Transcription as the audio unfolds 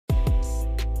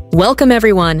Welcome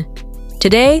everyone!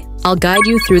 Today, I'll guide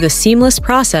you through the seamless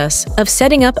process of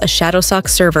setting up a Shadowsocks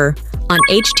server on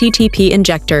HTTP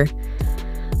Injector.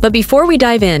 But before we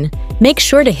dive in, make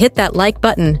sure to hit that like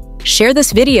button, share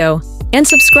this video, and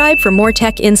subscribe for more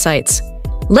tech insights.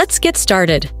 Let's get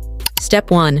started.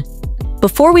 Step 1.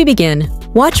 Before we begin,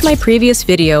 watch my previous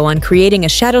video on creating a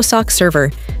Shadowsocks server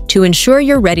to ensure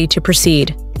you're ready to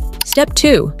proceed. Step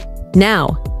 2.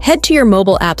 Now, head to your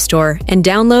mobile app store and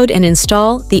download and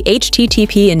install the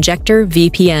HTTP Injector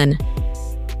VPN.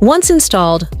 Once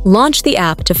installed, launch the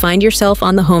app to find yourself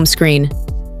on the home screen.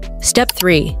 Step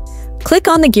 3. Click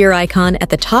on the gear icon at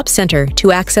the top center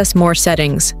to access more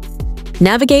settings.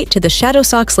 Navigate to the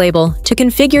Shadowsocks label to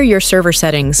configure your server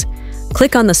settings.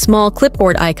 Click on the small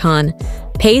clipboard icon,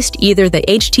 paste either the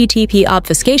HTTP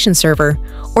Obfuscation server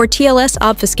or TLS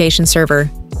Obfuscation server,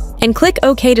 and click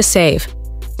OK to save.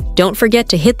 Don't forget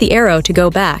to hit the arrow to go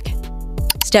back.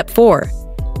 Step 4.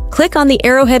 Click on the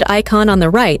arrowhead icon on the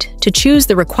right to choose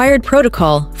the required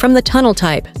protocol from the tunnel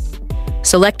type.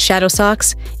 Select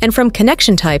Shadowsocks, and from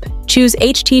connection type, choose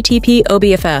HTTP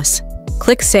OBFS.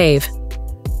 Click Save.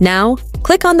 Now,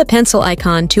 click on the pencil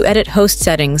icon to edit host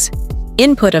settings.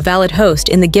 Input a valid host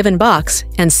in the given box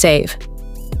and save.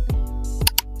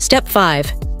 Step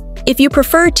 5. If you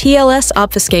prefer TLS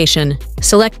Obfuscation,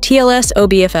 select TLS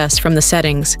OBFS from the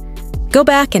settings. Go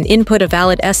back and input a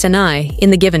valid SNI in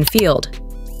the given field.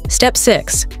 Step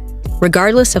 6.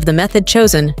 Regardless of the method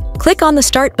chosen, click on the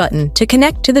Start button to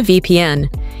connect to the VPN.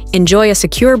 Enjoy a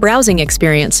secure browsing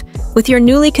experience with your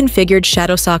newly configured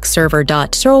Shadowsocks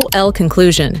server.sol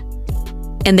conclusion.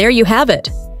 And there you have it!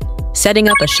 Setting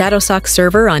up a Shadowsocks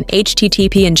server on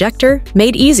HTTP Injector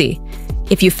made easy.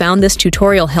 If you found this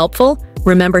tutorial helpful,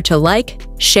 remember to like,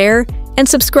 share, and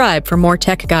subscribe for more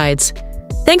tech guides.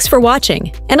 Thanks for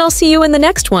watching, and I'll see you in the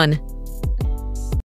next one.